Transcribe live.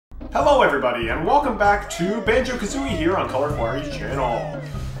Hello everybody, and welcome back to Banjo-Kazooie here on Colorful Arty's channel.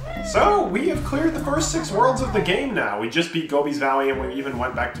 So, we have cleared the first 6 worlds of the game now. We just beat Gobi's Valley and we even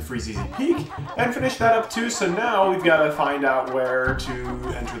went back to Freezeezy Peak and finished that up too, so now we've got to find out where to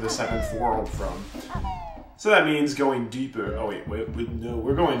enter the 7th world from. So that means going deeper. Oh wait, no,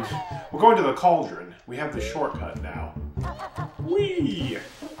 we're going to the cauldron. We have the shortcut now. Whee!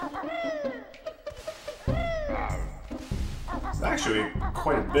 Actually,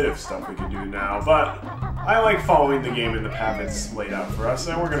 quite a bit of stuff we can do now, but I like following the game in the path it's laid out for us,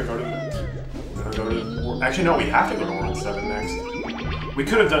 and we're gonna go to actually, no, we have to go to World 7 next. We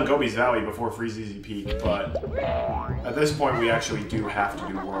could have done Gobi's Valley before Freezeezy Peak, but at this point we actually do have to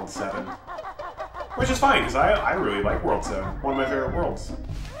do World 7. Which is fine, because I really like World 7. One of my favorite worlds.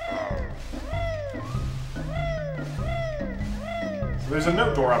 So there's a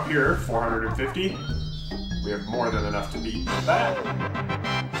note door up here, 450. We have more than enough to beat that.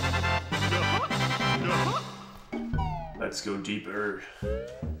 Let's go deeper.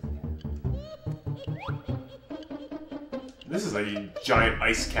 This is a giant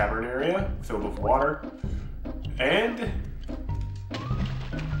ice cavern area filled with water. And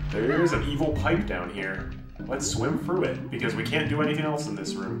there's an evil pipe down here. Let's swim through it, because we can't do anything else in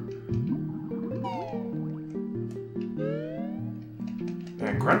this room.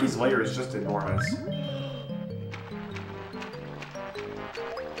 Man, Grunty's lair is just enormous.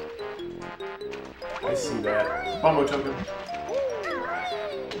 I see that. Bongo token.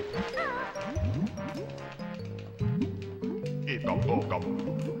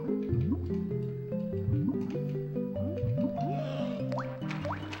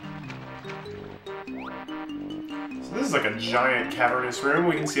 So this is like a giant cavernous room.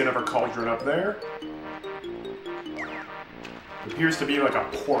 We can see another cauldron up there. It appears to be like a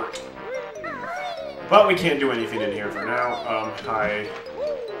port. But we can't do anything in here for now. Hi.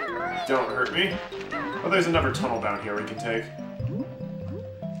 Don't hurt me. Oh, there's another tunnel down here we can take.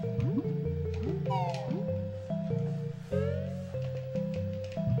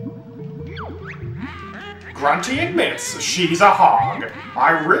 Grunty admits she's a hog.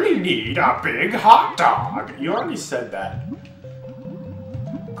 I really need a big hot dog. You already said that.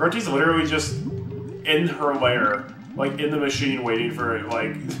 Grunty's literally just in her lair, like in the machine waiting for it,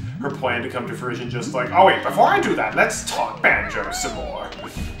 like her plan to come to fruition, just like, oh wait, before I do that, let's talk Banjo some more.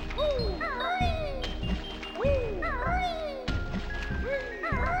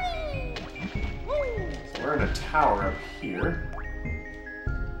 We're in a tower up here.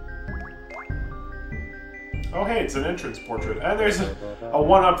 Oh hey, it's an entrance portrait. And there's a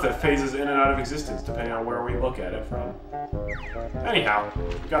 1-up that phases in and out of existence depending on where we look at it from. Anyhow,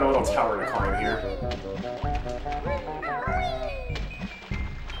 we've got a little tower to climb here.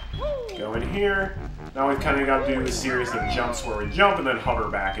 Go in here. Now we've kind of got to do a series of jumps where we jump and then hover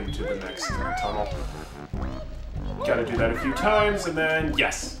back into the next tunnel. Got to do that a few times and then,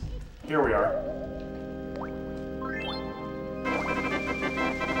 yes, here we are.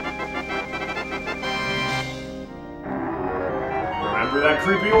 Remember that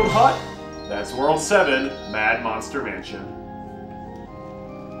creepy old hut? That's World 7, Mad Monster Mansion.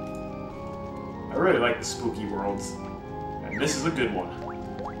 I really like the spooky worlds, and this is a good one.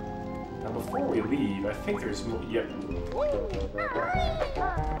 Now before we leave, I think there's more. Yep.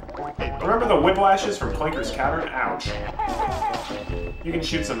 Remember the whiplashes from Clanker's Cavern? Ouch. You can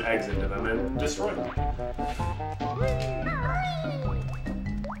shoot some eggs into them and destroy them.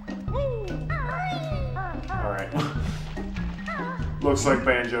 Alright. Looks like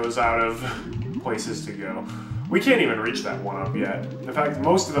Banjo's out of places to go. We can't even reach that 1-up yet. In fact,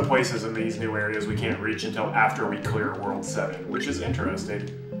 most of the places in these new areas we can't reach until after we clear World 7, which is interesting.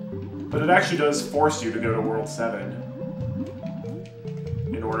 But it actually does force you to go to World 7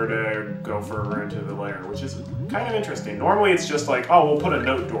 in order to go further into the lair, which is kind of interesting. Normally it's just like, oh, we'll put a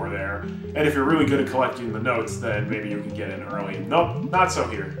note door there, and if you're really good at collecting the notes, then maybe you can get in early. Nope, not so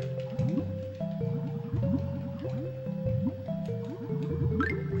here.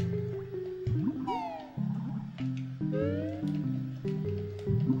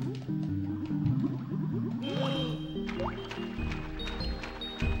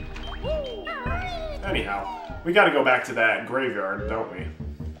 Anyhow, we gotta go back to that graveyard, don't we?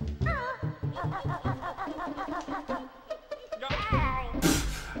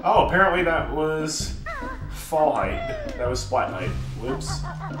 Oh, apparently that was fall height. That was splat height. Whoops.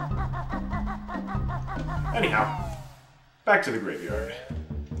 Anyhow, back to the graveyard.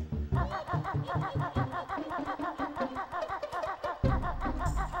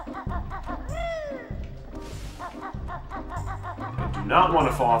 I do not want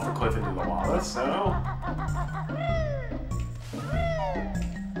to fall off the cliff into the lava, so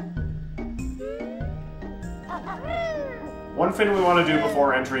One thing we want to do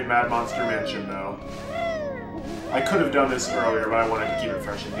before entering Mad Monster Mansion, though. I could have done this earlier, but I wanted to keep it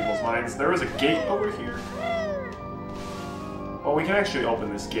fresh in people's minds. There is a gate over here. Well, we can actually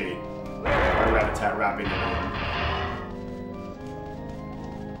open this gate by rat-a-tat wrapping it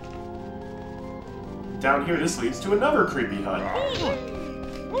in. Down here, this leads to another creepy hut. Like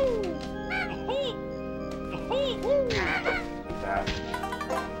that.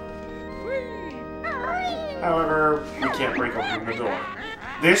 However, we can't break open the door.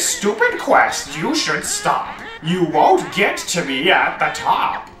 This stupid quest, you should stop. You won't get to me at the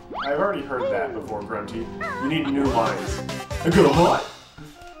top. I've already heard that before, Grunty. You need new lines. I got a hut.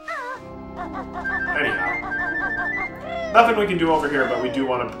 Anyhow. Nothing we can do over here, but we do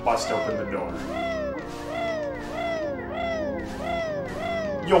want to bust open the door.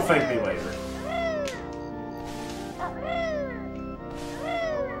 You'll thank me later.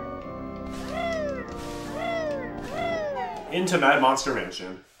 Into Mad Monster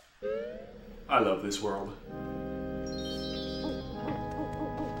Mansion. I love this world.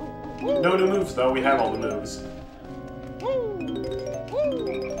 No new moves, though. We have all the moves.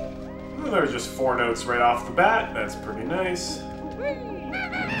 Well, there's just 4 notes right off the bat. That's pretty nice.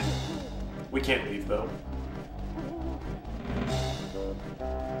 We can't leave, though.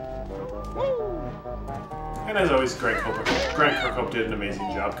 And as always, Grant Kirkhope did an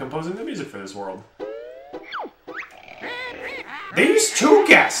amazing job composing the music for this world. These 2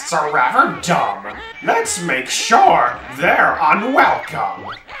 guests are rather dumb. Let's make sure they're unwelcome.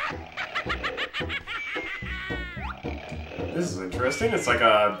 This is interesting. It's like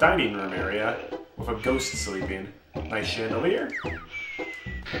a dining room area with a ghost sleeping. Nice chandelier.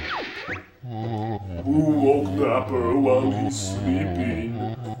 Who woke Napper while he's sleeping?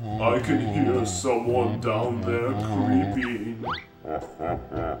 I can hear someone down there creeping.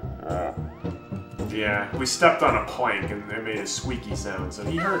 Yeah, we stepped on a plank and it made a squeaky sound, so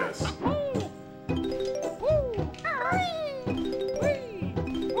he heard us.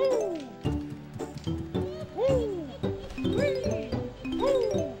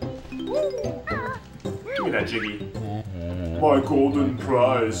 Give me that jiggy. My golden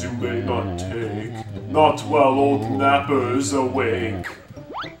prize you may not take, not while old Napper's awake.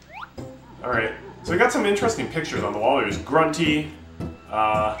 Alright, so we got some interesting pictures on the wall. There's Grunty.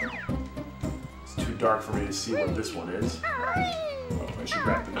 It's too dark for me to see what this one is. Oh, I should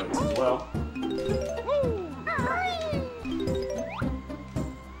grab the notes as well.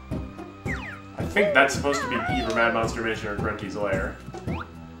 I think that's supposed to be either Mad Monster Mansion or Grunty's lair.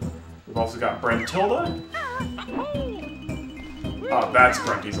 We've also got Brentilda. Oh, that's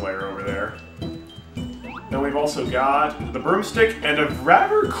Grunty's lair over there. Then we've also got the broomstick and a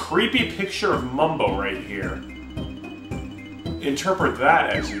rather creepy picture of Mumbo right here. Interpret that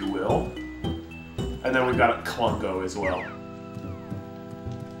as you will. And then we've got Klungo as well.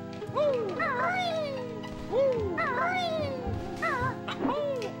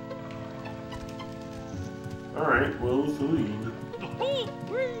 Alright, we'll leave.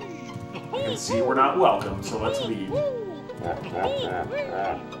 You can see we're not welcome, so let's leave.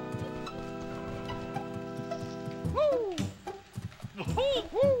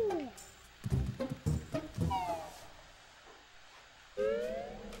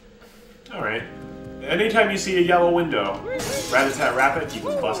 Alright. Anytime you see a yellow window, rat-a-tat-rap-it, you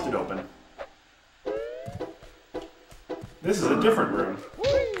can bust it open. This is a different room.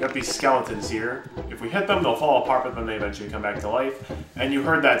 Got these skeletons here. If we hit them, they'll fall apart, but then they eventually come back to life. And you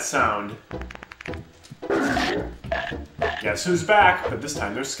heard that sound. Guess who's back? But this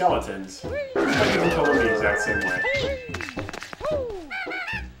time they're skeletons. I didn't kill them the exact same way.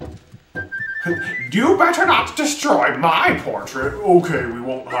 You better not destroy my portrait! Okay, we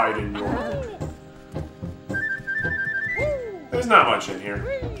won't hide in your portrait. There's not much in here,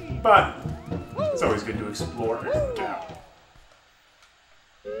 but it's always good to explore. Get out.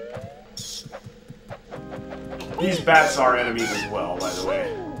 These bats are enemies as well, by the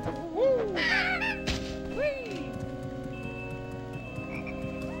way.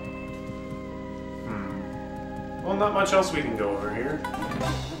 Well, not much else we can go over here.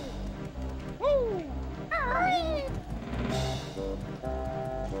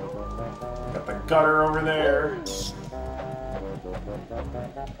 Got the gutter over there.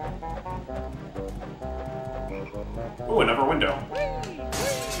 Ooh, another window.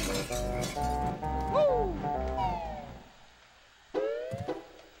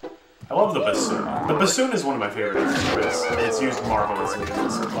 I love the bassoon. The bassoon is one of my favorite instruments. It's used marvelously in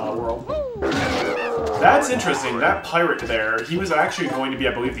this world. That's interesting. That pirate there, he was actually going to be,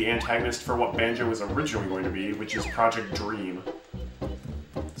 I believe, the antagonist for what Banjo was originally going to be, which is Project Dream.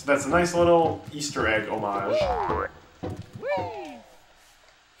 So that's a nice little Easter egg homage.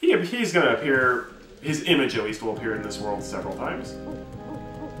 he's gonna appear, his image at least will appear in this world several times.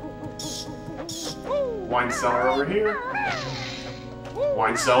 Wine cellar over here.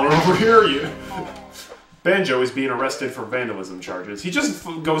 Wine cellar over here. Banjo is being arrested for vandalism charges. He just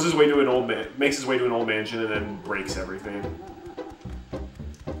goes his way to an old man, makes his way to an old mansion, and then breaks everything.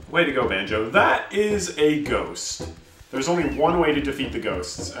 Way to go, Banjo. That is a ghost. There's only one way to defeat the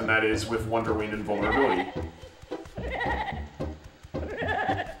ghosts, and that is with Wonder Wing and vulnerability.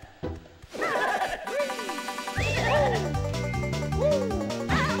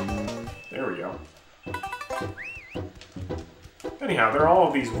 There we go. Anyhow, there are all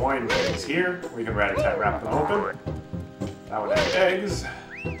of these wine things here. We can rat-a-tat-wrap them open. That one had eggs.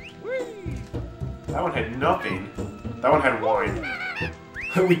 That one had nothing. That one had wine.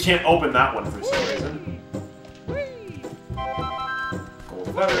 We can't open that one for some reason. Gold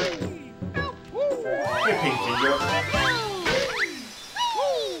feather. Hey, pink ginger.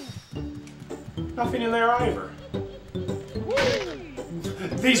 Nothing in there either.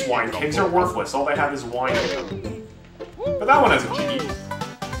 These wine kegs are worthless. All they have is wine in them. But that one has a G.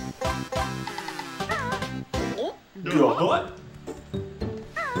 Good.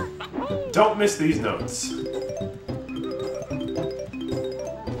 Don't miss these notes.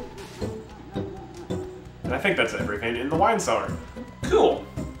 And I think that's everything in the wine cellar. Cool.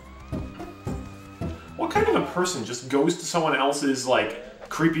 What kind of a person just goes to someone else's, like,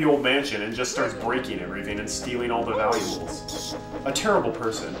 creepy old mansion and just starts breaking everything and stealing all the valuables? A terrible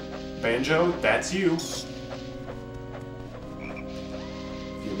person. Banjo, that's you. A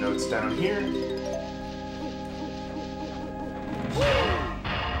few notes down here.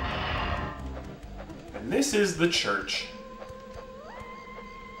 And this is the church.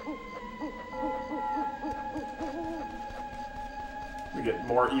 We get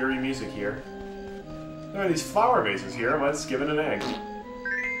more eerie music here. There are these flower vases here. Let's give it an egg.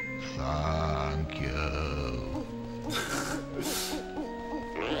 Thank you.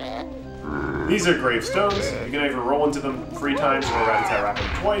 These are gravestones. You can either roll into them 3 times or rat-a-tat-wrap them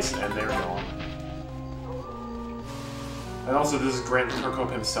twice, and they're gone. And also, this is Grant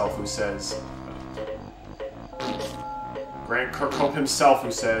Kirkhope himself who says... Grant Kirkhope himself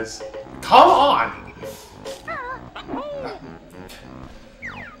who says... Come on!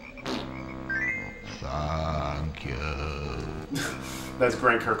 Thank you. That's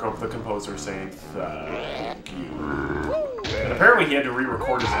Grant Kirkhope, the composer, saying thank you. And apparently he had to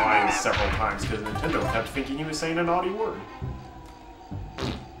re-record his lines several times because Nintendo kept thinking he was saying a naughty word.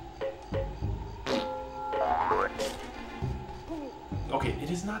 Okay, it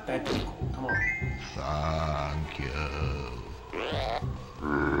is not that difficult. Come on. Thank you.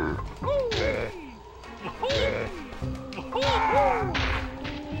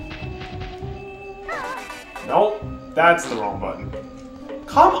 Nope, that's the wrong button.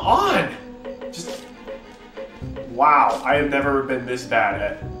 Come on! Just... Wow, I have never been this bad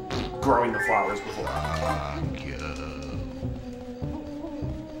at growing the flowers before. Thank you.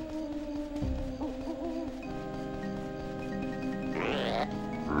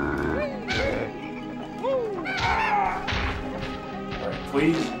 Alright,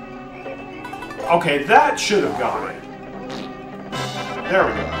 please. Okay, that should have gone in. There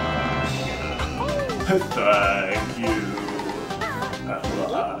we go. Thank you. At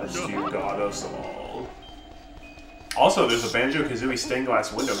last, you got us all. Also, there's a Banjo-Kazooie stained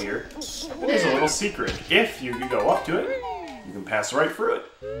glass window here. And there's a little secret. If you go up to it, you can pass right through it.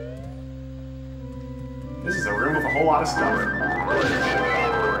 This is a room with a whole lot of stuff.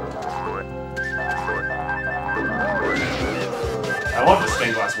 I love the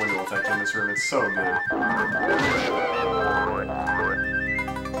stained glass window effect in this room. It's so good.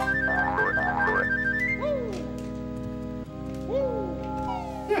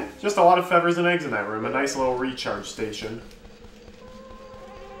 Yeah, just a lot of feathers and eggs in that room. A nice little recharge station.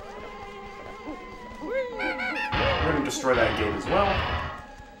 We're going to destroy that gate as well.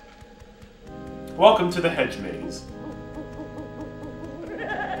 Welcome to the hedge maze.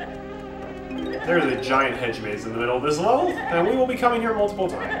 There's a giant hedge maze in the middle of this level, and we will be coming here multiple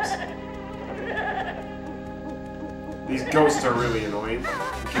times. These ghosts are really annoying,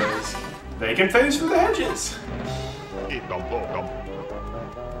 because they can phase through the hedges.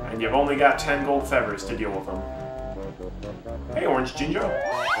 And you've only got 10 gold feathers to deal with them. Hey, Orange Jinjo.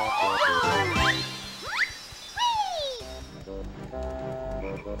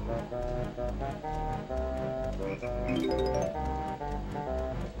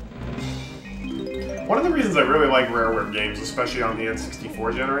 One of the reasons I really like Rareware games, especially on the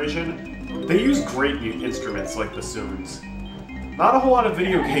N64 generation, they use great instruments like bassoons. Not a whole lot of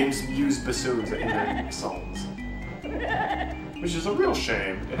video games use bassoons in their songs. which is a real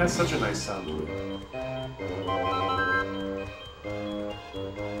shame. It has such a nice sound to it.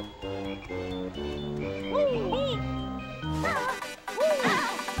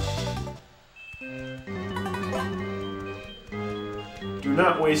 Do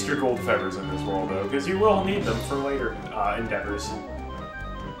not waste your gold feathers in this world, though, because you will need them for later endeavors.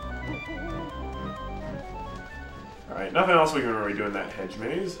 Alright, nothing else we can really do in that hedge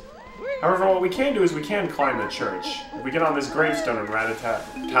maze. However, what we can do is we can climb the church. If we get on this gravestone and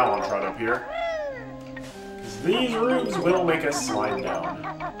Rat-a-Talon trot up here, these roofs will make us slide down.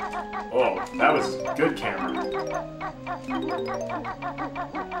 Oh, that was good camera.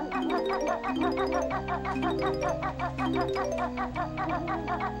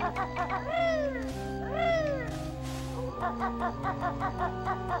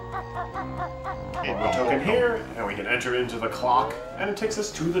 One more token here, and we can enter into the clock, and it takes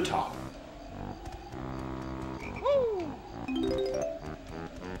us to the top.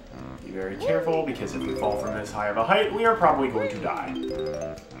 Be very careful, because if we fall from this high of a height, we are probably going to die.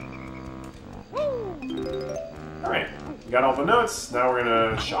 Alright, we got all the notes, now we're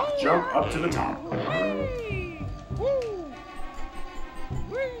gonna shock jump up to the top.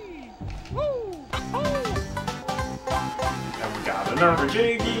 And we got another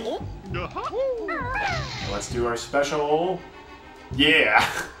jiggy. Let's do our special... Yeah!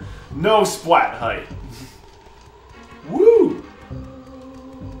 No splat height. Woo!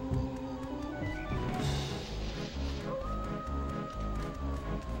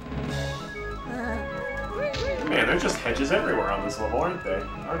 Man, there's just hedges everywhere on this level, aren't they?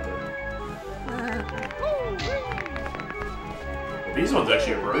 Well, these ones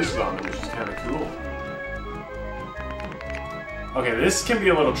actually have roses on them, which is kind of cool. Okay, this can be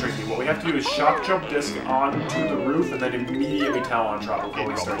a little tricky. What we have to do is shock jump disc onto the roof and then immediately Talon trot before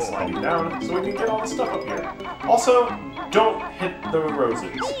we start sliding down, so we can get all the stuff up here. Also, don't hit the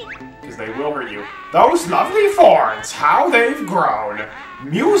roses, because they will hurt you. Those lovely thorns, how they've grown!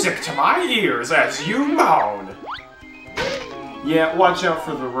 Music to my ears as you moan! Yeah, watch out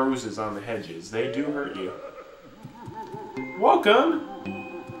for the roses on the hedges. They do hurt you. Welcome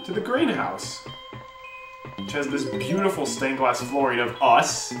to the greenhouse, which has this beautiful stained glass flooring of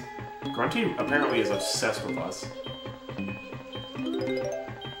us. Grunty apparently is obsessed with us.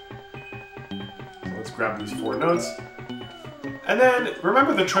 So let's grab these 4 notes. And then,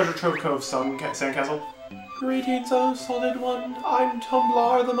 remember the Treasure Trove Cove sandcastle? Greetings, O Solid One, I'm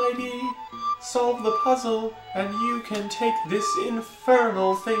Tumblar the Mighty. Solve the puzzle, and you can take this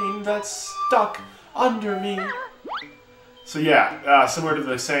infernal thing that's stuck under me. So yeah, similar to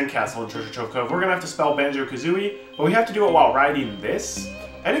the sandcastle in Treasure Trove Cove, we're gonna have to spell Banjo-Kazooie, but we have to do it while riding this.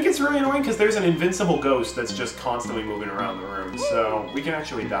 And it gets really annoying because there's an invincible ghost that's just constantly moving around the room, so we can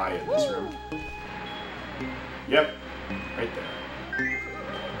actually die in this room. Yep, right there.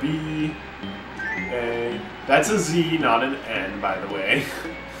 B, A, that's a Z, not an N, by the way.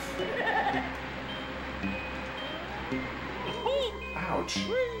 Ouch.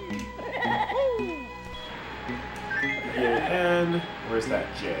 N, where's that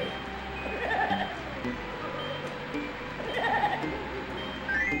J?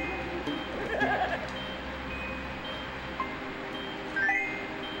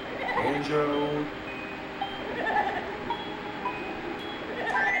 Banjo.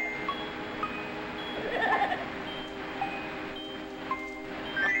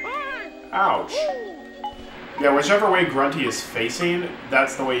 Ouch. Yeah, whichever way Grunty is facing,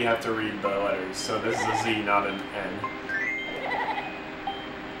 that's the way you have to read the letters. So this is a Z, not an N.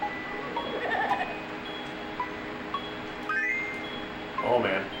 Oh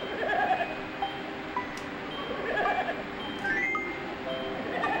man.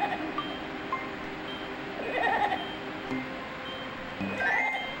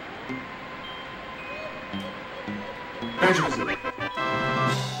 Banjo-Kazooie.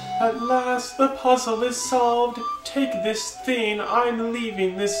 At last the puzzle is solved. Take this thing, I'm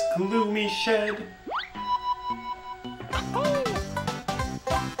leaving this gloomy shed.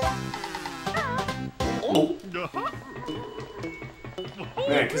 Oh.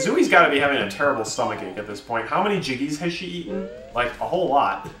 Man, Kazooie's gotta be having a terrible stomachache at this point. How many jiggies has she eaten? Like, a whole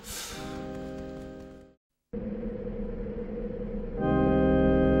lot.